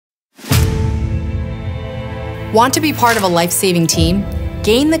Want to be part of a life-saving team?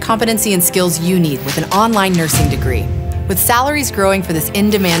 Gain the competency and skills you need with an online nursing degree. With salaries growing for this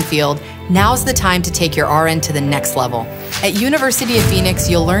in-demand field, now's the time to take your RN to the next level. At University of Phoenix,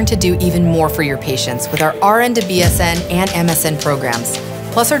 you'll learn to do even more for your patients with our RN to BSN and MSN programs.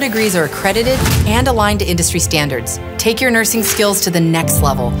 Plus, our degrees are accredited and aligned to industry standards. Take your nursing skills to the next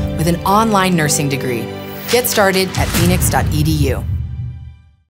level with an online nursing degree. Get started at phoenix.edu.